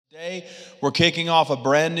Today, we're kicking off a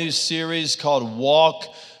brand new series called Walk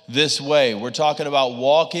This Way. We're talking about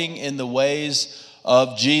walking in the ways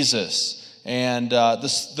of Jesus. And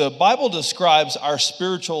the Bible describes our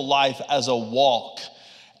spiritual life as a walk.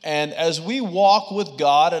 And as we walk with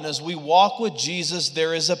God and as we walk with Jesus,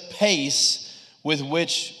 there is a pace with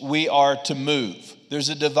which we are to move. There's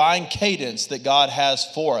a divine cadence that God has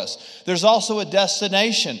for us. There's also a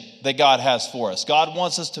destination that God has for us. God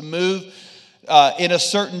wants us to move in a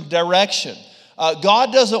certain direction.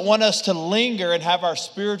 God doesn't want us to linger and have our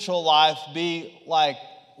spiritual life be like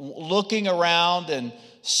looking around and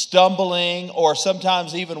stumbling or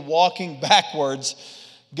sometimes even walking backwards.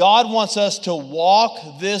 God wants us to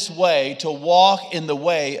walk this way, to walk in the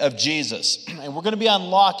way of Jesus. And we're going to be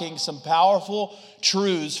unlocking some powerful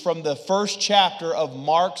truths from the first chapter of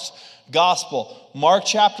Mark's gospel. Mark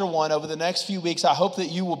chapter 1, over the next few weeks. I hope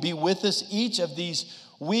that you will be with us each of these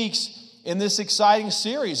weeks in this exciting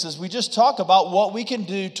series as we just talk about what we can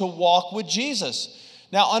do to walk with Jesus.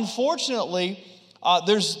 Now, unfortunately,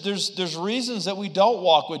 there's reasons that we don't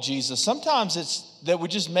walk with Jesus. Sometimes it's that we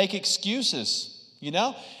just make excuses,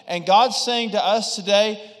 And God's saying to us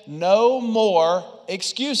today, no more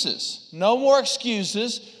excuses. No more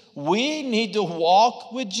excuses. We need to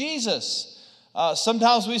walk with Jesus.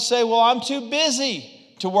 Sometimes we say, well, I'm too busy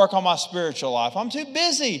to work on my spiritual life. I'm too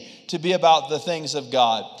busy to be about the things of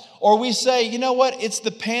God. Or we say, you know what, it's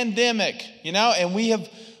the pandemic, and we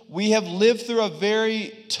have lived through a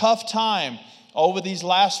very tough time over these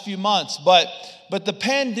last few months. But the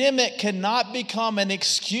pandemic cannot become an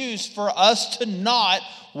excuse for us to not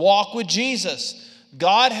walk with Jesus.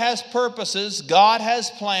 God has purposes, God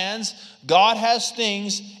has plans, God has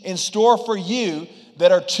things in store for you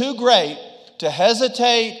that are too great to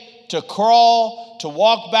hesitate, to crawl, to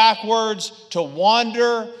walk backwards, to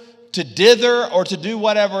wander, to dither, or to do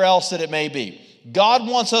whatever else that it may be. God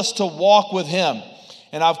wants us to walk with Him.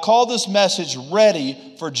 And I've called this message,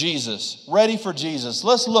 Ready for Jesus. Ready for Jesus.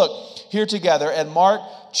 Let's look here together at Mark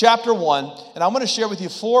chapter 1. And I'm going to share with you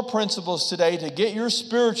 4 principles today to get your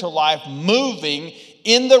spiritual life moving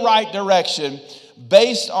in the right direction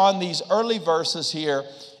based on these early verses here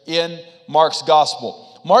in Mark's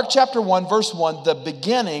gospel. Mark chapter 1, verse 1, the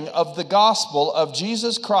beginning of the gospel of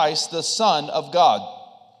Jesus Christ, the Son of God.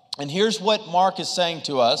 And here's what Mark is saying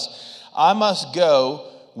to us. I must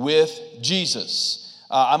go with Jesus.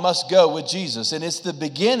 I must go with Jesus. And it's the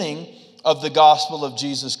beginning of the gospel of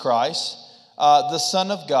Jesus Christ, the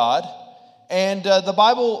Son of God. And the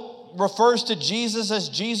Bible refers to Jesus as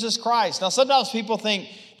Jesus Christ. Now, sometimes people think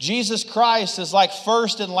Jesus Christ is like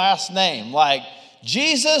first and last name, like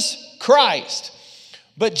Jesus Christ.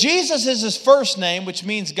 But Jesus is his first name, which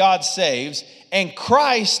means God saves. And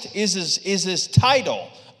Christ is his title.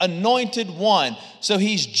 Anointed one. So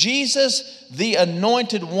he's Jesus, the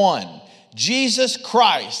anointed one. Jesus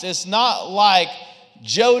Christ. It's not like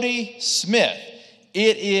Jody Smith.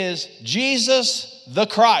 It is Jesus the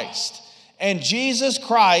Christ. And Jesus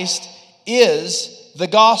Christ is the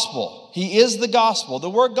gospel. He is the gospel. The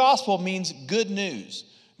word gospel means good news.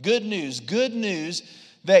 Good news. Good news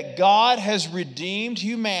that God has redeemed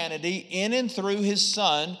humanity in and through his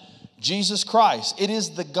Son, Jesus Christ. It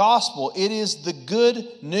is the gospel. It is the good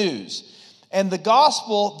news. And the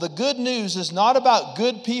gospel, the good news, is not about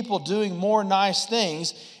good people doing more nice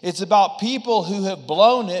things. It's about people who have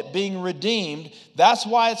blown it being redeemed. That's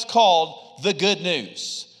why it's called the good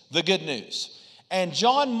news. The good news. And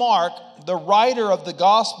John Mark, the writer of the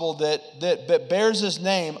gospel that bears his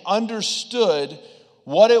name, understood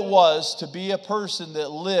what it was to be a person that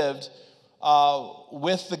lived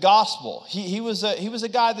with the gospel. He was a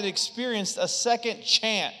guy that experienced a second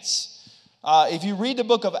chance. If you read the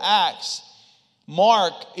book of Acts,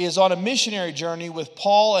 Mark is on a missionary journey with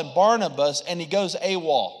Paul and Barnabas, and he goes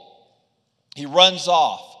AWOL. He runs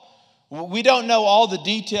off. We don't know all the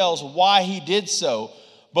details why he did so,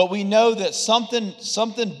 but we know that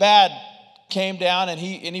something bad came down, and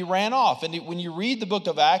he ran off. And when you read the book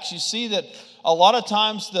of Acts, you see that a lot of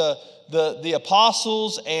times the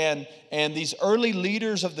apostles and these early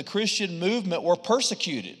leaders of the Christian movement were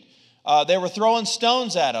persecuted. They were throwing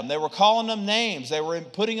stones at them. They were calling them names. They were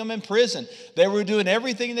putting them in prison. They were doing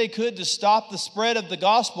everything they could to stop the spread of the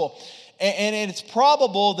gospel. And it's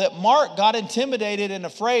probable that Mark got intimidated and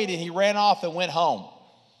afraid, and he ran off and went home.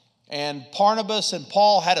 And Barnabas and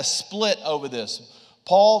Paul had a split over this.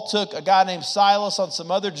 Paul took a guy named Silas on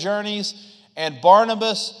some other journeys, and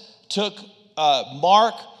Barnabas took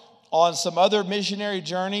Mark on some other missionary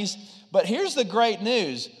journeys. But here's the great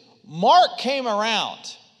news. Mark came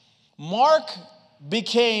around. Mark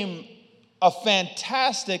became a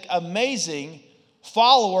fantastic, amazing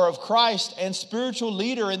follower of Christ and spiritual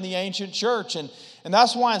leader in the ancient church. And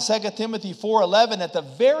that's why in 2 Timothy 4:11, at the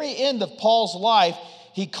very end of Paul's life,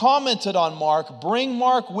 he commented on Mark, "Bring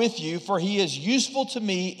Mark with you, for he is useful to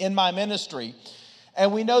me in my ministry."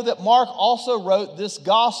 And we know that Mark also wrote this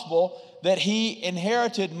gospel, that he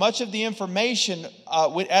inherited much of the information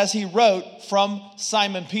as he wrote from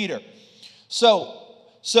Simon Peter. So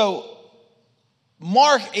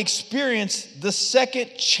Mark experienced the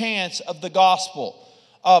second chance of the gospel.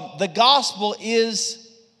 The gospel is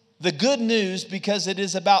the good news because it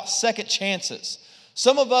is about second chances.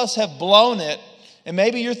 Some of us have blown it, and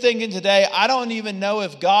maybe you're thinking today, I don't even know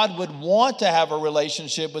if God would want to have a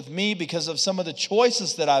relationship with me because of some of the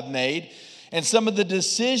choices that I've made and some of the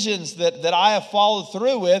decisions that I have followed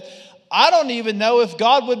through with. I don't even know if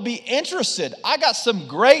God would be interested. I got some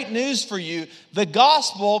great news for you. The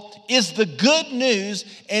gospel is the good news,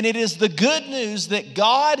 and it is the good news that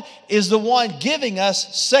God is the one giving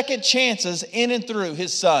us second chances in and through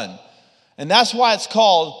his Son. And that's why it's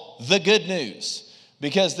called the good news,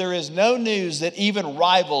 because there is no news that even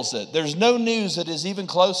rivals it. There's no news that is even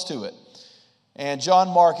close to it. And John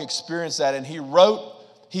Mark experienced that, and he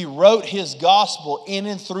wrote his gospel in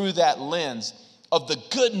and through that lens of the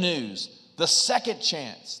good news, the second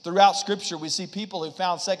chance. Throughout Scripture, we see people who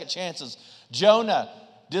found second chances. Jonah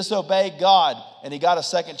disobeyed God, and he got a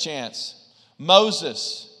second chance.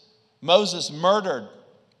 Moses murdered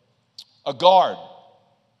a guard,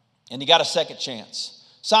 and he got a second chance.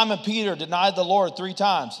 Simon Peter denied the Lord 3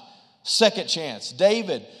 times, second chance.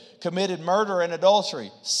 David committed murder and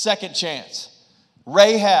adultery, second chance.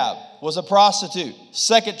 Rahab was a prostitute,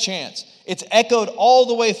 second chance. It's echoed all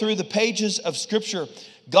the way through the pages of Scripture.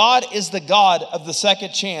 God is the God of the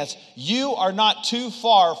second chance. You are not too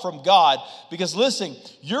far from God, because listen,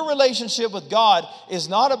 your relationship with God is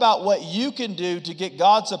not about what you can do to get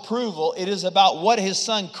God's approval. It is about what his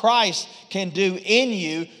Son Christ can do in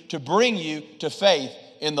you to bring you to faith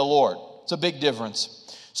in the Lord. It's a big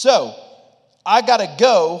difference. So I got to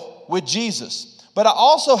go with Jesus, but I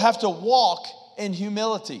also have to walk in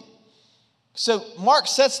humility. So Mark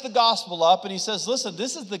sets the gospel up and he says, listen,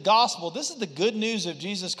 this is the gospel. This is the good news of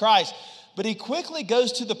Jesus Christ. But he quickly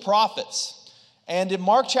goes to the prophets. And in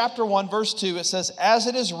Mark chapter 1, verse 2, it says, as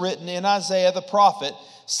it is written in Isaiah the prophet,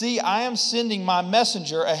 see, I am sending my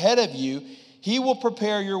messenger ahead of you. He will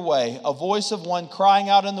prepare your way. A voice of one crying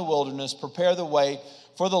out in the wilderness, prepare the way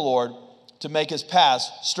for the Lord to make his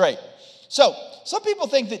paths straight. So some people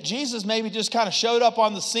think that Jesus maybe just kind of showed up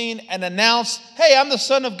on the scene and announced, hey, I'm the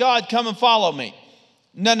Son of God, come and follow me.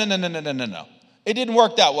 No. It didn't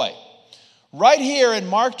work that way. Right here in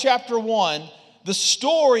Mark chapter 1, the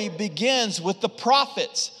story begins with the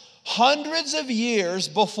prophets. Hundreds of years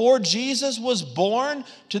before Jesus was born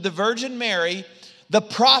to the Virgin Mary, the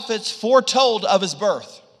prophets foretold of his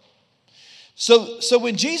birth. So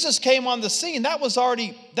when Jesus came on the scene, that was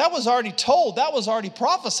already told. That was already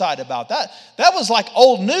prophesied about. That was like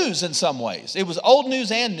old news in some ways. It was old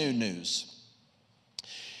news and new news.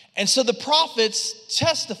 And so the prophets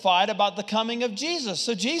testified about the coming of Jesus.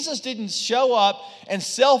 So Jesus didn't show up and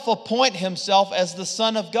self-appoint himself as the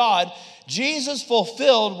Son of God. Jesus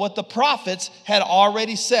fulfilled what the prophets had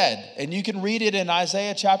already said. And you can read it in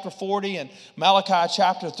Isaiah chapter 40 and Malachi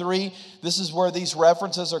chapter 3. This is where these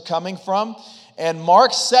references are coming from. And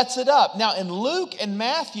Mark sets it up. Now in Luke and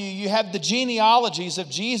Matthew, you have the genealogies of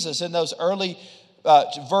Jesus in those early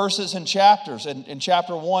verses and chapters in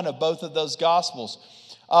chapter 1 of both of those Gospels.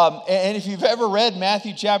 And if you've ever read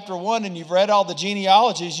Matthew chapter 1 and you've read all the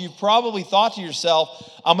genealogies, you've probably thought to yourself,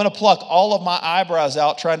 I'm going to pluck all of my eyebrows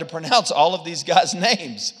out trying to pronounce all of these guys'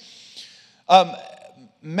 names.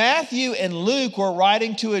 Matthew and Luke were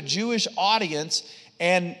writing to a Jewish audience,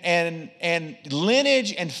 and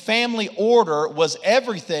lineage and family order was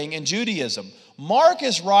everything in Judaism. Mark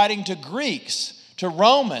is writing to Greeks, to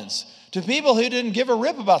Romans, to people who didn't give a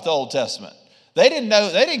rip about the Old Testament. They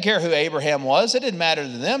didn't care who Abraham was. It didn't matter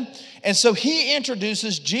to them. And so he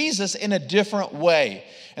introduces Jesus in a different way.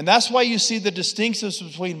 And that's why you see the distinctions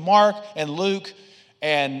between Mark and Luke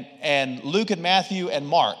and Luke and Matthew and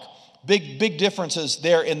Mark. Big differences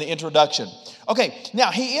there in the introduction. Okay,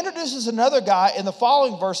 now he introduces another guy in the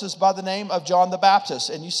following verses by the name of John the Baptist.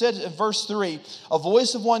 And you said in verse 3, a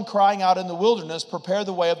voice of one crying out in the wilderness, prepare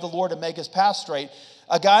the way of the Lord and make his path straight.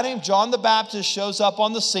 A guy named John the Baptist shows up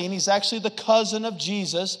on the scene. He's actually the cousin of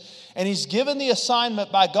Jesus. And he's given the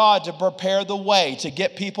assignment by God to prepare the way, to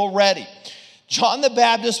get people ready. John the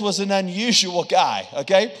Baptist was an unusual guy,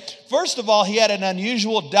 okay? First of all, he had an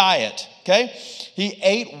unusual diet, okay? He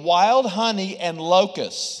ate wild honey and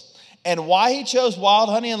locusts. And why he chose wild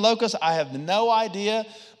honey and locusts, I have no idea.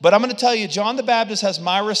 But I'm going to tell you, John the Baptist has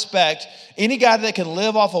my respect. Any guy that can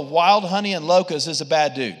live off of wild honey and locusts is a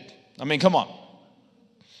bad dude. I mean, come on.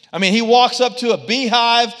 I mean, he walks up to a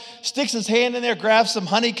beehive, sticks his hand in there, grabs some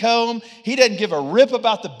honeycomb. He doesn't give a rip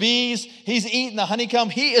about the bees. He's eating the honeycomb.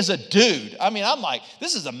 He is a dude. I mean, I'm like,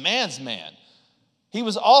 this is a man's man. He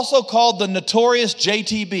was also called the notorious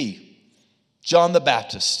JTB, John the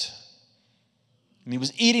Baptist. And he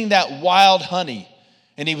was eating that wild honey,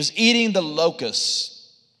 and he was eating the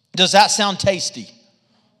locusts. Does that sound tasty?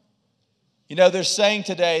 You know, they're saying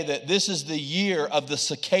today that this is the year of the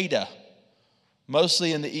cicada,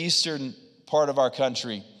 mostly in the eastern part of our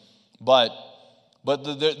country. But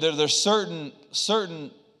there's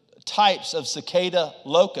certain types of cicada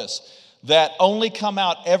locusts that only come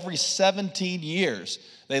out every 17 years.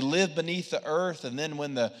 They live beneath the earth, and then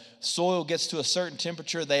when the soil gets to a certain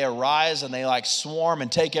temperature, they arise and they like swarm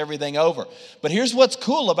and take everything over. But here's what's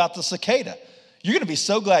cool about the cicada. You're going to be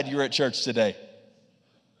so glad you're at church today.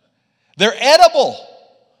 They're edible.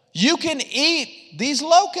 You can eat these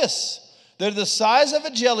locusts. They're the size of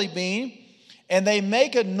a jelly bean, and they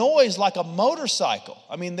make a noise like a motorcycle.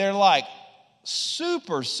 I mean, they're like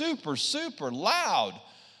super, super, super loud.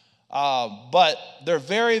 But they're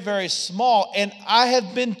very, very small. And I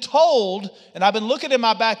have been told, and I've been looking in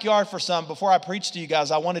my backyard for some. Before I preached to you guys,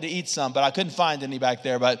 I wanted to eat some, but I couldn't find any back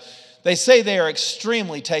there. But they say they are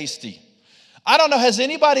extremely tasty. I don't know, has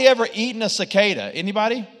anybody ever eaten a cicada?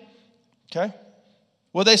 Anybody? Okay.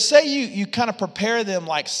 Well, they say you kind of prepare them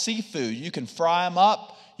like seafood. You can fry them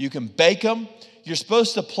up. You can bake them. You're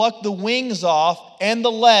supposed to pluck the wings off and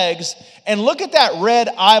the legs. And look at that red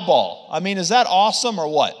eyeball. I mean, is that awesome or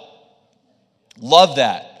what? Love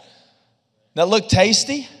that. That look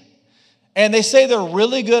tasty. And they say they're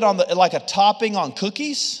really good on like a topping on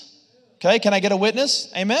cookies. Okay, can I get a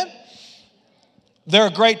witness? Amen. They're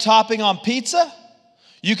a great topping on pizza.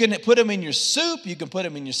 You can put them in your soup. You can put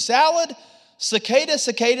them in your salad. Cicada,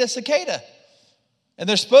 cicada, cicada. And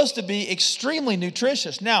they're supposed to be extremely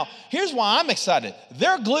nutritious. Now, here's why I'm excited.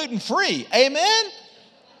 They're gluten-free. Amen?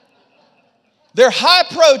 They're high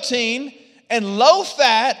protein and low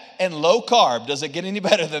fat and low carb. Does it get any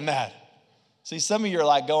better than that? See, some of you are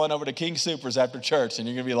like going over to King Soopers after church, and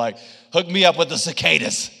you're going to be like, hook me up with the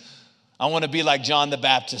cicadas. I want to be like John the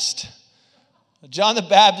Baptist. John the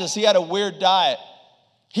Baptist, he had a weird diet.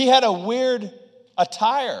 He had a weird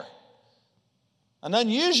attire, an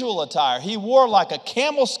unusual attire. He wore like a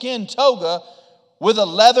camel skin toga with a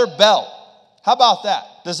leather belt. How about that?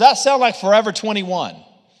 Does that sound like Forever 21?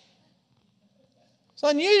 It's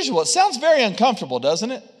unusual. It sounds very uncomfortable, doesn't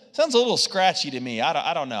it? Sounds a little scratchy to me.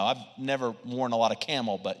 I don't know. I've never worn a lot of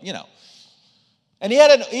camel, but you know. And he had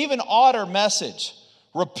an even odder message.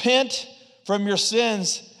 Repent from your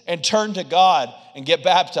sins and turn to God and get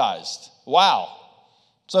baptized. Wow.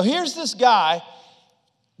 So here's this guy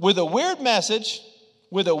with a weird message,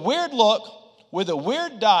 with a weird look, with a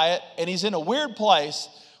weird diet, and he's in a weird place,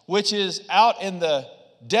 which is out in the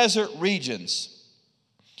desert regions.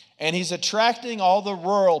 And he's attracting all the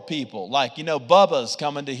rural people, like, you know, Bubba's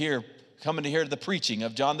coming to hear the preaching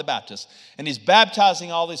of John the Baptist. And he's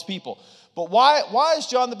baptizing all these people. But why is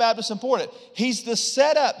John the Baptist important? He's the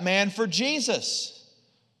setup man for Jesus.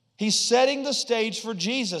 He's setting the stage for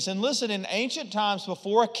Jesus. And listen, in ancient times,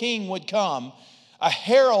 before a king would come, a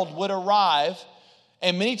herald would arrive,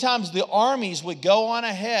 and many times the armies would go on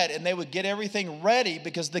ahead and they would get everything ready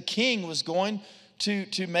because the king was going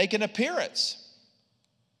to make an appearance.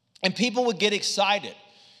 And people would get excited.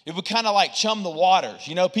 It would kind of like chum the waters.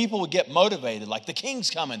 You know, people would get motivated, like the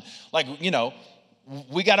king's coming. Like, you know,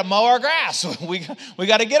 we got to mow our grass. We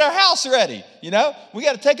got to get our house ready. You know, we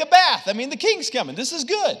got to take a bath. I mean, the king's coming. This is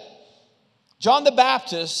good. John the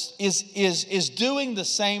Baptist is doing the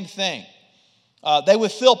same thing. They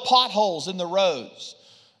would fill potholes in the roads.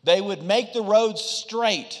 They would make the roads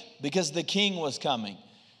straight because the king was coming.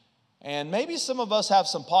 And maybe some of us have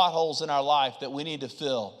some potholes in our life that we need to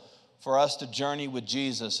fill for us to journey with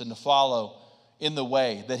Jesus and to follow in the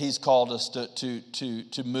way that he's called us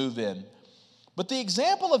to move in. But the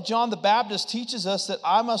example of John the Baptist teaches us that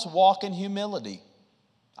I must walk in humility.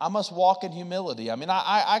 I must walk in humility. I mean,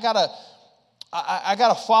 I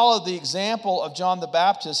gotta follow the example of John the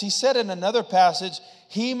Baptist. He said in another passage,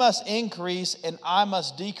 he must increase and I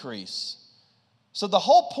must decrease. So the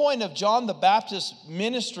whole point of John the Baptist's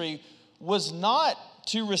ministry was not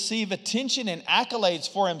to receive attention and accolades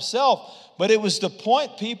for himself, but it was to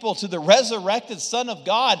point people to the resurrected Son of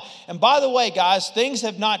God. And by the way, guys, things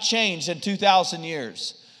have not changed in 2,000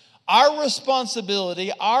 years. Our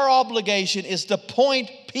responsibility, our obligation is to point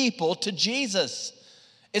people to Jesus.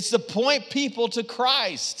 It's to point people to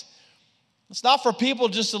Christ. It's not for people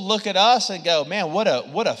just to look at us and go, man, what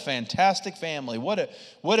a fantastic family.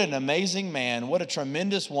 What an amazing man. What a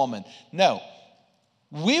tremendous woman. No,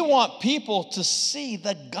 we want people to see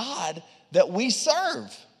the God that we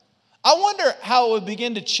serve. I wonder how it would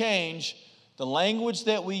begin to change the language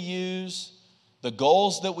that we use, the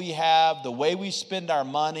goals that we have, the way we spend our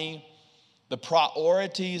money, the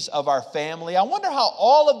priorities of our family. I wonder how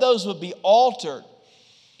all of those would be altered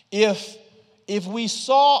if we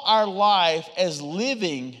saw our life as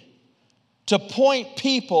living to point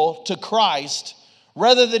people to Christ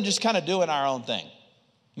rather than just kind of doing our own thing,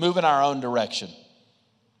 moving our own direction,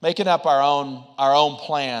 making up our own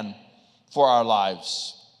plan for our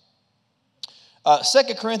lives.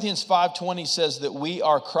 2 Corinthians 5:20 says that we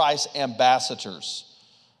are Christ's ambassadors.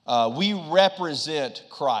 We represent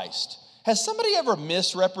Christ. Has somebody ever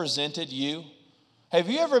misrepresented you? Have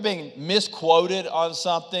you ever been misquoted on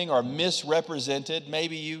something or misrepresented?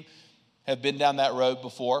 Maybe you have been down that road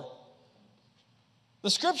before. The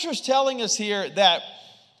scripture is telling us here that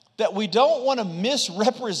we don't want to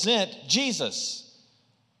misrepresent Jesus.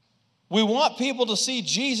 We want people to see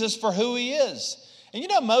Jesus for who he is. And you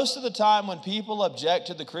know, most of the time when people object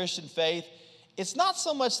to the Christian faith, it's not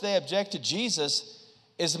so much they object to Jesus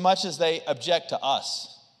as much as they object to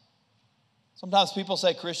us. Sometimes people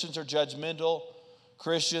say Christians are judgmental,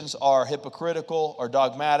 Christians are hypocritical or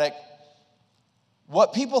dogmatic.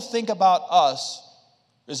 What people think about us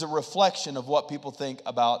is a reflection of what people think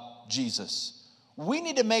about Jesus. We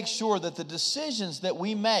need to make sure that the decisions that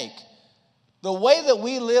we make, the way that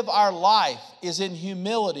we live our life is in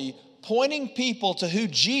humility, pointing people to who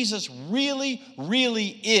Jesus really, really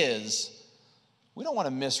is. We don't want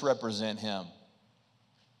to misrepresent him.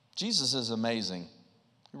 Jesus is amazing.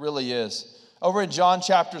 He really is. Over in John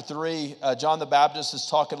chapter 3, John the Baptist is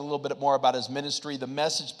talking a little bit more about his ministry. The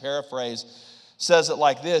Message paraphrase says it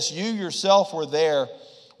like this: you yourself were there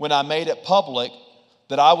when I made it public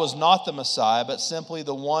that I was not the Messiah, but simply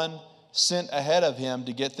the one sent ahead of him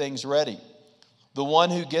to get things ready. The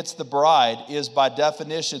one who gets the bride is by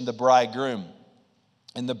definition the bridegroom.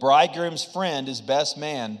 And the bridegroom's friend is best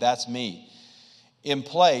man, that's me, in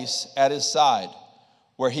place at his side,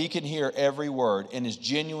 where he can hear every word and is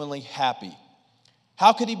genuinely happy.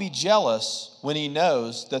 How could he be jealous when he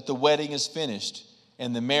knows that the wedding is finished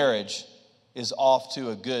and the marriage is off to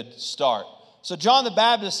a good start? So John the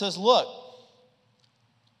Baptist says, look,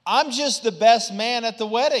 I'm just the best man at the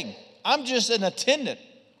wedding. I'm just an attendant.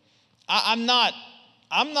 I'm not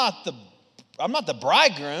the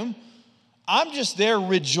bridegroom. I'm just there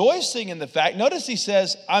rejoicing in the fact. Notice he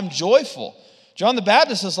says, I'm joyful. John the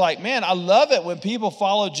Baptist is like, man, I love it when people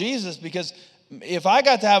follow Jesus, because if I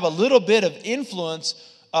got to have a little bit of influence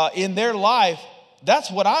in their life, that's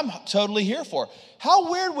what I'm totally here for. How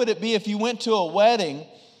weird would it be if you went to a wedding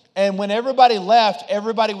and when everybody left,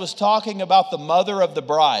 everybody was talking about the mother of the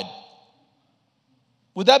bride?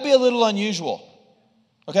 Would that be a little unusual?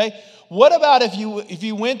 Okay? What about if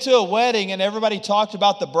you went to a wedding and everybody talked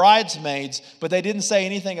about the bridesmaids, but they didn't say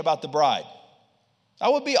anything about the bride?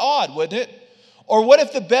 That would be odd, wouldn't it? Or what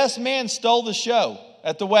if the best man stole the show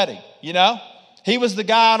at the wedding, you know? He was the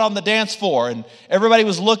guy out on the dance floor and everybody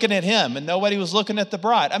was looking at him and nobody was looking at the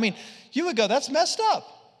bride. I mean, you would go, that's messed up.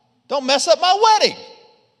 Don't mess up my wedding.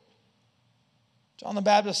 John the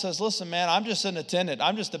Baptist says, listen, man, I'm just an attendant.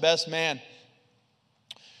 I'm just the best man.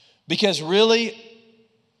 Because really,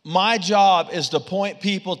 my job is to point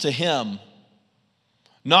people to him,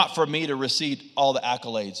 not for me to receive all the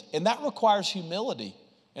accolades. And that requires humility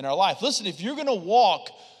in our life. Listen, if you're going to walk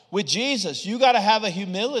with Jesus, you got to have a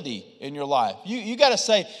humility in your life. You got to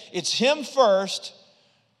say, it's him first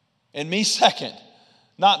and me second,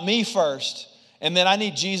 not me first. And then I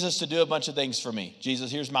need Jesus to do a bunch of things for me.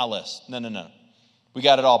 Jesus, here's my list. No. We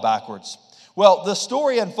got it all backwards. Well, the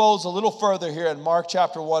story unfolds a little further here in Mark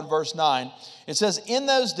chapter 1, verse 9. It says, in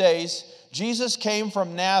those days, Jesus came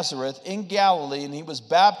from Nazareth in Galilee, and he was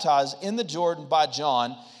baptized in the Jordan by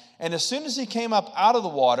John. And as soon as he came up out of the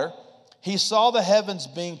water, he saw the heavens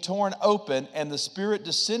being torn open and the Spirit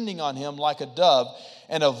descending on him like a dove.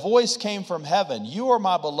 And a voice came from heaven, you are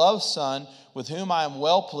my beloved Son, with whom I am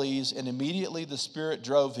well pleased. And immediately the Spirit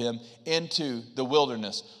drove him into the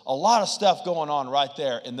wilderness. A lot of stuff going on right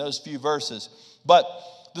there in those few verses. But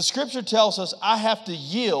the scripture tells us I have to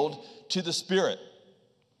yield to the Spirit.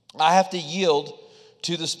 I have to yield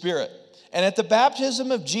to the Spirit. And at the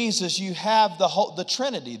baptism of Jesus, you have the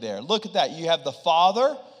Trinity there. Look at that. You have the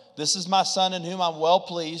Father. This is my Son in whom I'm well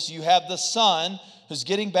pleased. You have the Son who's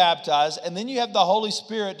getting baptized. And then you have the Holy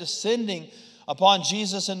Spirit descending upon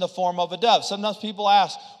Jesus in the form of a dove. Sometimes people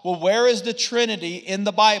ask, well, where is the Trinity in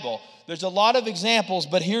the Bible? There's a lot of examples,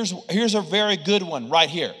 but here's a very good one right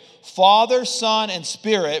here. Father, Son, and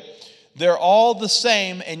Spirit, they're all the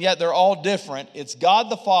same, and yet they're all different. It's God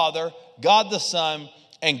the Father, God the Son,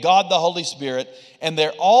 and God the Holy Spirit, and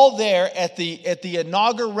they're all there at the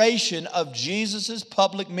inauguration of Jesus'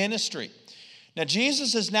 public ministry. Now,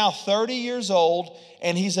 Jesus is now 30 years old,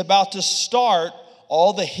 and he's about to start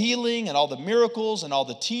all the healing and all the miracles and all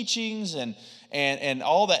the teachings and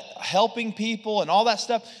all that helping people and all that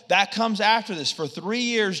stuff. That comes after this. For 3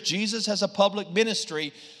 years, Jesus has a public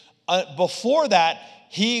ministry. Before that,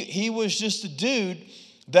 he was just a dude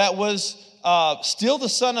that was still the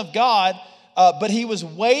Son of God, but he was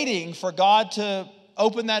waiting for God to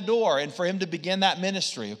open that door and for him to begin that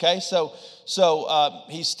ministry, okay? So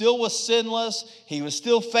he still was sinless, he was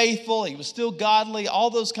still faithful, he was still godly, all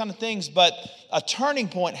those kind of things, but a turning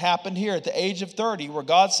point happened here at the age of 30 where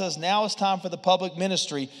God says now it's time for the public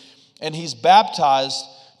ministry, and he's baptized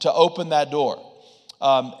to open that door.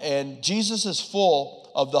 And Jesus is full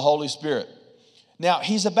of the Holy Spirit. Now,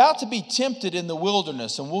 he's about to be tempted in the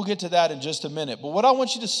wilderness, and we'll get to that in just a minute. But what I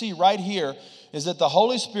want you to see right here is that the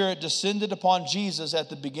Holy Spirit descended upon Jesus at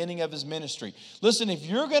the beginning of his ministry. Listen, if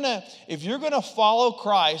you're gonna follow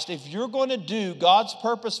Christ, if you're going to do God's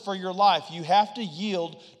purpose for your life, you have to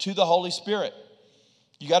yield to the Holy Spirit.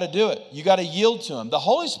 You got to do it. You got to yield to him. The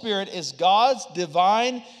Holy Spirit is God's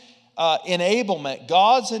divine enablement,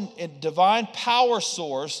 God's divine power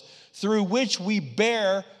source through which we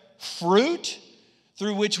bear fruit,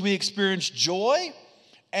 through which we experience joy,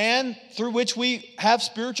 and through which we have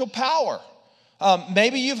spiritual power.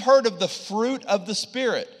 Maybe you've heard of the fruit of the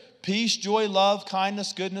Spirit: peace, joy, love,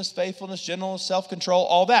 kindness, goodness, faithfulness, gentleness, self-control,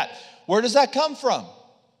 all that. Where does that come from?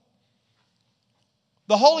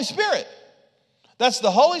 The Holy Spirit. That's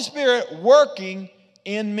the Holy Spirit working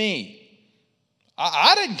in me.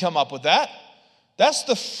 I didn't come up with that. That's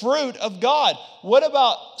the fruit of God. What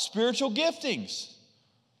about spiritual giftings?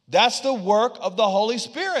 That's the work of the Holy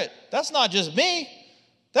Spirit. That's not just me.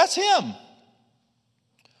 That's him.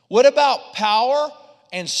 What about power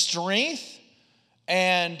and strength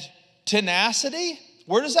and tenacity?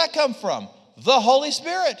 Where does that come from? The Holy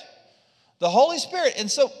Spirit. The Holy Spirit.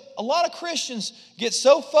 And so a lot of Christians get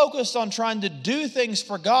so focused on trying to do things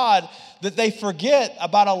for God that they forget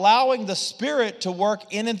about allowing the Spirit to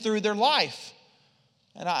work in and through their life.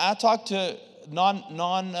 And I talk to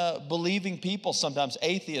non-believing people sometimes,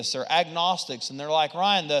 atheists or agnostics, and they're like,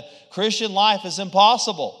 Ryan, the Christian life is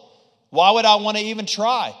impossible. Why would I want to even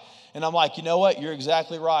try? And I'm like, you know what? You're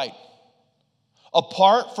exactly right.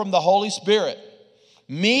 Apart from the Holy Spirit,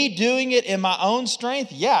 me doing it in my own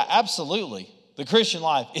strength, yeah, absolutely. The Christian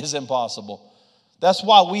life is impossible. That's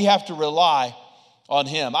why we have to rely on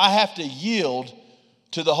him. I have to yield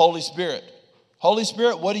to the Holy Spirit. Holy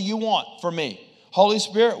Spirit, what do you want for me? Holy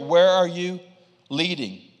Spirit, where are you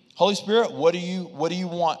leading? Holy Spirit, what do you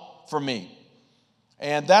want for me?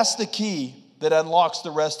 And that's the key that unlocks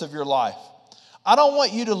the rest of your life. I don't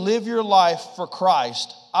want you to live your life for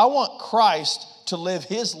Christ. I want Christ to live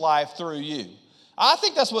his life through you. I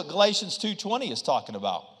think that's what Galatians 2:20 is talking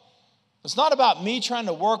about. It's not about me trying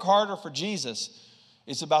to work harder for Jesus.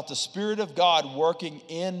 It's about the Spirit of God working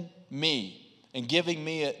in me and giving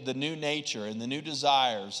me the new nature and the new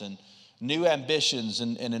desires and new ambitions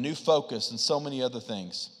and a new focus and so many other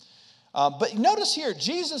things. But notice here,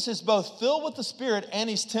 Jesus is both filled with the Spirit and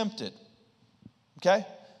he's tempted. Okay?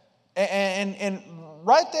 And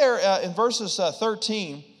right there in verses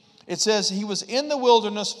 13, it says he was in the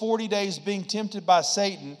wilderness 40 days being tempted by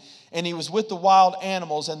Satan, and he was with the wild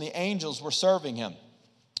animals, and the angels were serving him.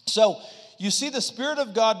 So you see the Spirit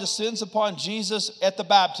of God descends upon Jesus at the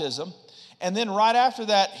baptism, and then right after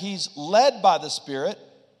that, he's led by the Spirit.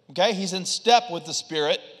 Okay, he's in step with the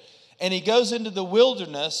Spirit, and he goes into the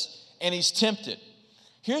wilderness and he's tempted.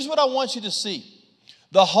 Here's what I want you to see.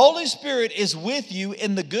 The Holy Spirit is with you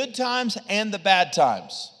in the good times and the bad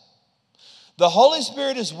times. The Holy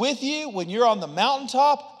Spirit is with you when you're on the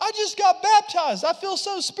mountaintop. I just got baptized. I feel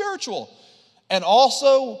so spiritual. And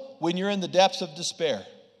also when you're in the depths of despair,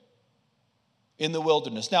 in the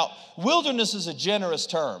wilderness. Now, wilderness is a generous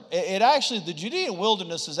term. The Judean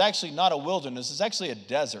wilderness is actually not a wilderness. It's actually a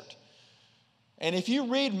desert. And if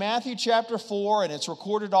you read Matthew chapter 4, and it's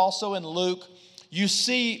recorded also in Luke, you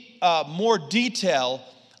see more detail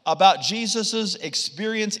about Jesus'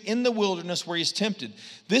 experience in the wilderness where he's tempted.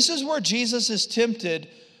 This is where Jesus is tempted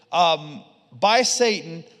by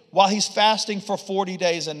Satan while he's fasting for 40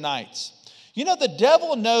 days and nights. You know, the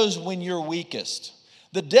devil knows when you're weakest.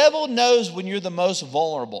 The devil knows when you're the most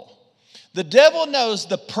vulnerable. The devil knows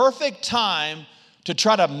the perfect time to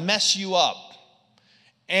try to mess you up.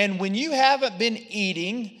 And when you haven't been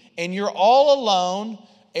eating and you're all alone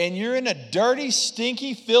and you're in a dirty,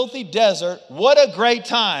 stinky, filthy desert, what a great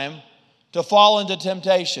time to fall into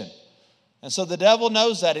temptation. And so the devil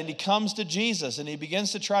knows that, and he comes to Jesus and he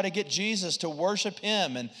begins to try to get Jesus to worship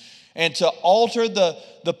him and to alter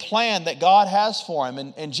the plan that God has for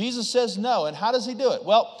him. And Jesus says no. And how does he do it?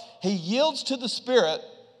 Well, he yields to the Spirit,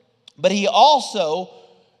 but he also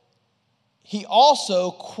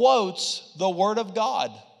quotes the Word of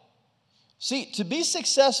God. See, to be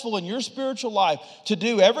successful in your spiritual life, to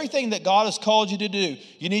do everything that God has called you to do,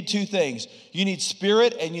 you need two things. You need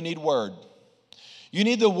Spirit and you need Word. You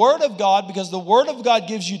need the Word of God because the Word of God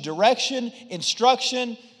gives you direction,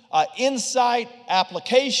 instruction, insight,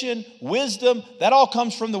 application, wisdom. That all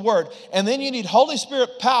comes from the Word. And then you need Holy Spirit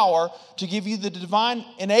power to give you the divine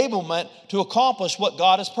enablement to accomplish what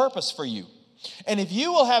God has purposed for you. And if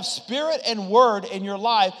you will have Spirit and Word in your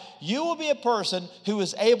life, you will be a person who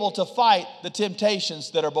is able to fight the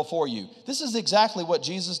temptations that are before you. This is exactly what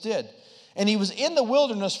Jesus did. And he was in the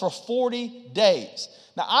wilderness for 40 days.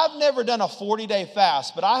 Now, I've never done a 40-day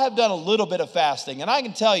fast, but I have done a little bit of fasting. And I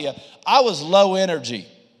can tell you, I was low energy.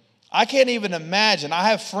 I can't even imagine. I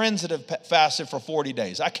have friends that have fasted for 40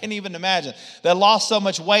 days. I can't even imagine. They lost so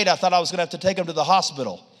much weight, I thought I was going to have to take them to the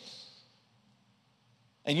hospital.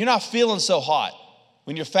 And you're not feeling so hot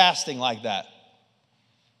when you're fasting like that.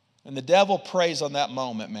 And the devil preys on that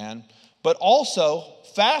moment, man. But also,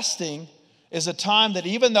 fasting is a time that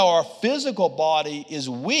even though our physical body is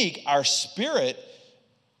weak, our spirit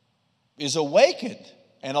is awakened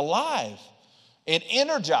and alive and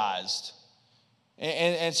energized.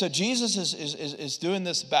 And so Jesus is doing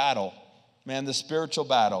this battle, man, the spiritual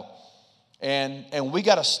battle. And we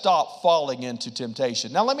got to stop falling into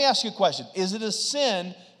temptation. Now, let me ask you a question. Is it a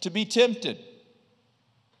sin to be tempted?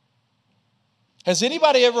 Has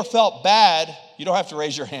anybody ever felt bad? You don't have to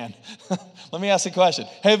raise your hand. Let me ask you a question.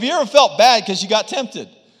 Have you ever felt bad because you got tempted?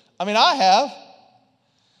 I mean, I have.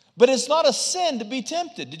 But it's not a sin to be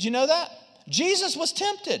tempted. Did you know that? Jesus was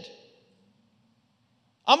tempted.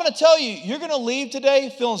 I'm going to tell you, you're going to leave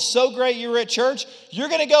today feeling so great you were at church. You're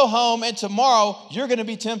going to go home, and tomorrow you're going to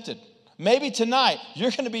be tempted. Maybe tonight,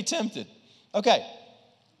 you're going to be tempted. Okay.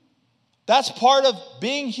 That's part of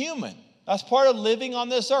being human. That's part of living on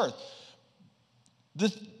this earth.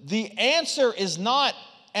 The answer is not,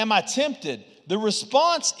 am I tempted? The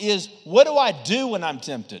response is, what do I do when I'm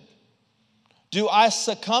tempted? Do I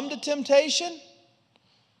succumb to temptation?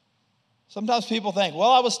 Sometimes people think,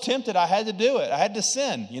 well, I was tempted. I had to do it. I had to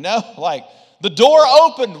sin, like the door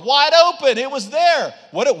opened, wide open. It was there.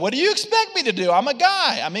 What do you expect me to do? I'm a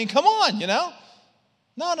guy. I mean, come on,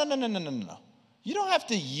 No. You don't have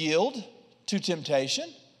to yield to temptation.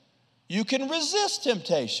 You can resist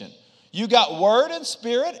temptation. You got Word and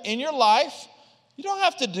Spirit in your life. You don't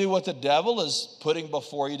have to do what the devil is putting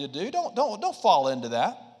before you to do. Don't fall into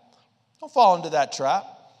that. Don't fall into that trap.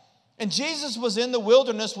 And Jesus was in the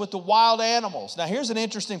wilderness with the wild animals. Now, here's an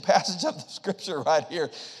interesting passage of the scripture right here.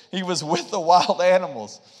 He was with the wild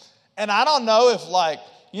animals. And I don't know if,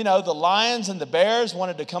 the lions and the bears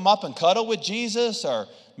wanted to come up and cuddle with Jesus, or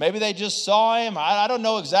maybe they just saw him. I don't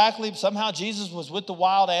know exactly. Somehow Jesus was with the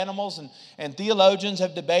wild animals, and theologians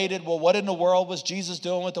have debated, well, what in the world was Jesus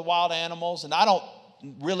doing with the wild animals? And I don't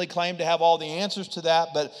really claim to have all the answers to that,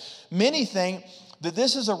 but many think that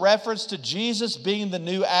this is a reference to Jesus being the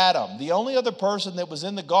new Adam. The only other person that was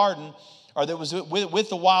in the garden, or that was with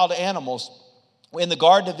the wild animals in the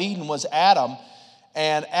Garden of Eden, was Adam.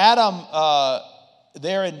 And Adam,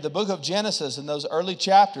 there in the book of Genesis, in those early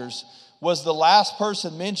chapters, was the last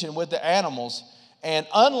person mentioned with the animals. And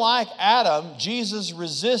unlike Adam, Jesus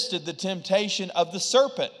resisted the temptation of the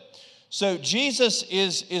serpent. So Jesus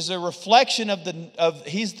is a reflection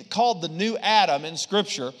he's called the new Adam in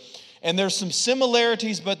Scripture. And there's some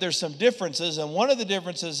similarities, but there's some differences. And one of the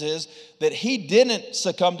differences is that he didn't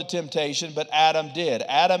succumb to temptation, but Adam did.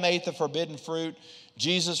 Adam ate the forbidden fruit.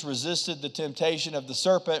 Jesus resisted the temptation of the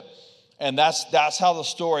serpent. And that's how the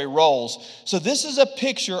story rolls. So this is a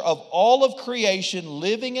picture of all of creation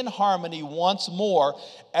living in harmony once more,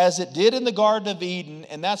 as it did in the Garden of Eden.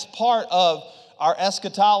 And that's part of our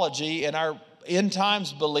eschatology and our end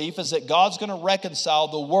times belief, is that God's going to reconcile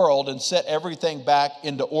the world and set everything back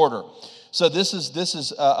into order. So this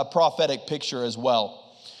is a prophetic picture as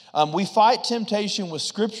well. We fight temptation with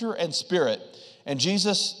Scripture and Spirit, and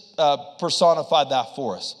Jesus personified that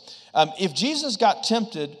for us. If Jesus got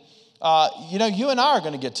tempted, you and I are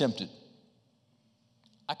going to get tempted.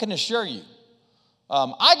 I can assure you.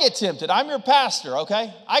 I get tempted. I'm your pastor,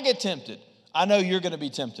 okay? I get tempted. I know you're going to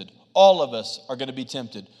be tempted. All of us are going to be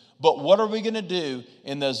tempted. But what are we going to do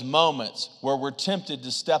in those moments where we're tempted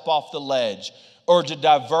to step off the ledge or to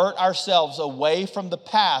divert ourselves away from the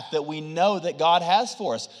path that we know that God has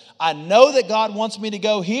for us? I know that God wants me to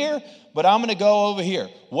go here, but I'm going to go over here.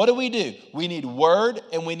 What do? We need word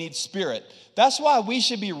and we need spirit. That's why we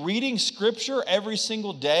should be reading scripture every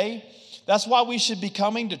single day. That's why we should be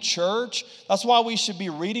coming to church. That's why we should be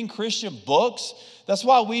reading Christian books. That's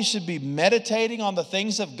why we should be meditating on the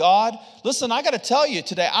things of God. Listen, I got to tell you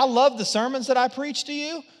today, I love the sermons that I preach to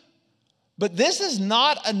you, but this is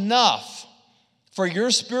not enough for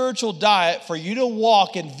your spiritual diet for you to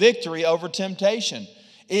walk in victory over temptation.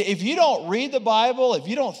 If you don't read the Bible, if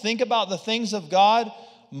you don't think about the things of God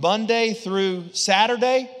Monday through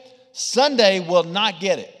Saturday, Sunday will not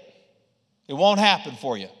get it. It won't happen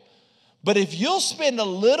for you. But if you'll spend a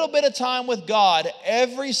little bit of time with God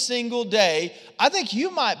every single day, I think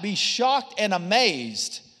you might be shocked and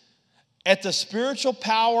amazed at the spiritual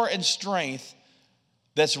power and strength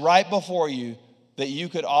that's right before you that you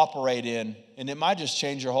could operate in, and it might just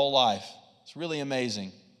change your whole life. It's really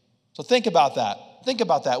amazing. So think about that. Think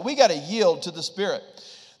about that. We got to yield to the Spirit.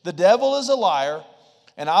 The devil is a liar,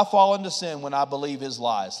 and I fall into sin when I believe his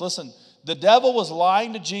lies. Listen, the devil was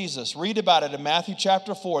lying to Jesus. Read about it in Matthew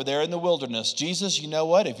chapter 4, there in the wilderness. Jesus, you know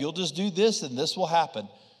what? If you'll just do this, then this will happen.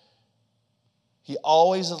 He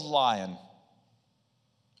always is lying.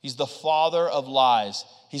 He's the father of lies.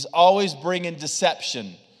 He's always bringing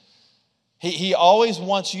deception. He always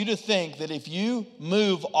wants you to think that if you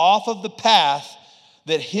move off of the path,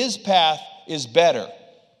 that his path is better.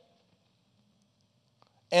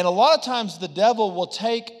 And a lot of times the devil will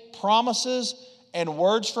take promises and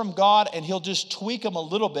words from God and he'll just tweak them a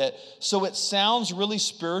little bit so it sounds really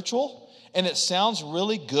spiritual and it sounds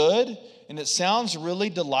really good and it sounds really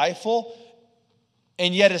delightful,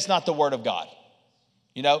 and yet it's not the word of God.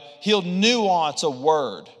 You know, he'll nuance a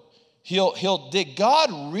word. Did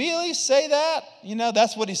God really say that? You know,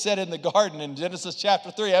 that's what he said in the garden in Genesis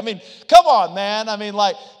chapter 3. I mean, come on, man. I mean,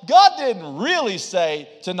 like, God didn't really say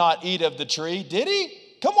to not eat of the tree, did he?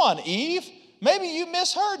 Come on, Eve. Maybe you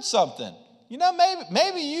misheard something. You know,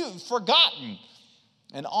 maybe you've forgotten.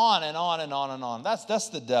 And on and on and on and on. That's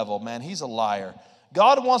the devil, man. He's a liar.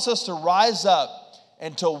 God wants us to rise up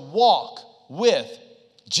and to walk with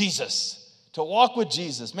Jesus. To walk with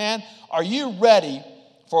Jesus. Man, are you ready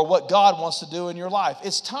for what God wants to do in your life?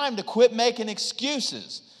 It's time to quit making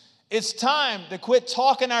excuses. It's time to quit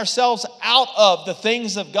talking ourselves out of the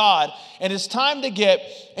things of God. And it's time to get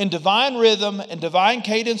in divine rhythm and divine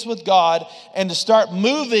cadence with God and to start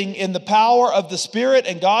moving in the power of the Spirit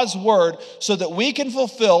and God's Word so that we can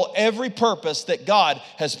fulfill every purpose that God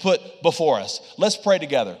has put before us. Let's pray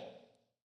together.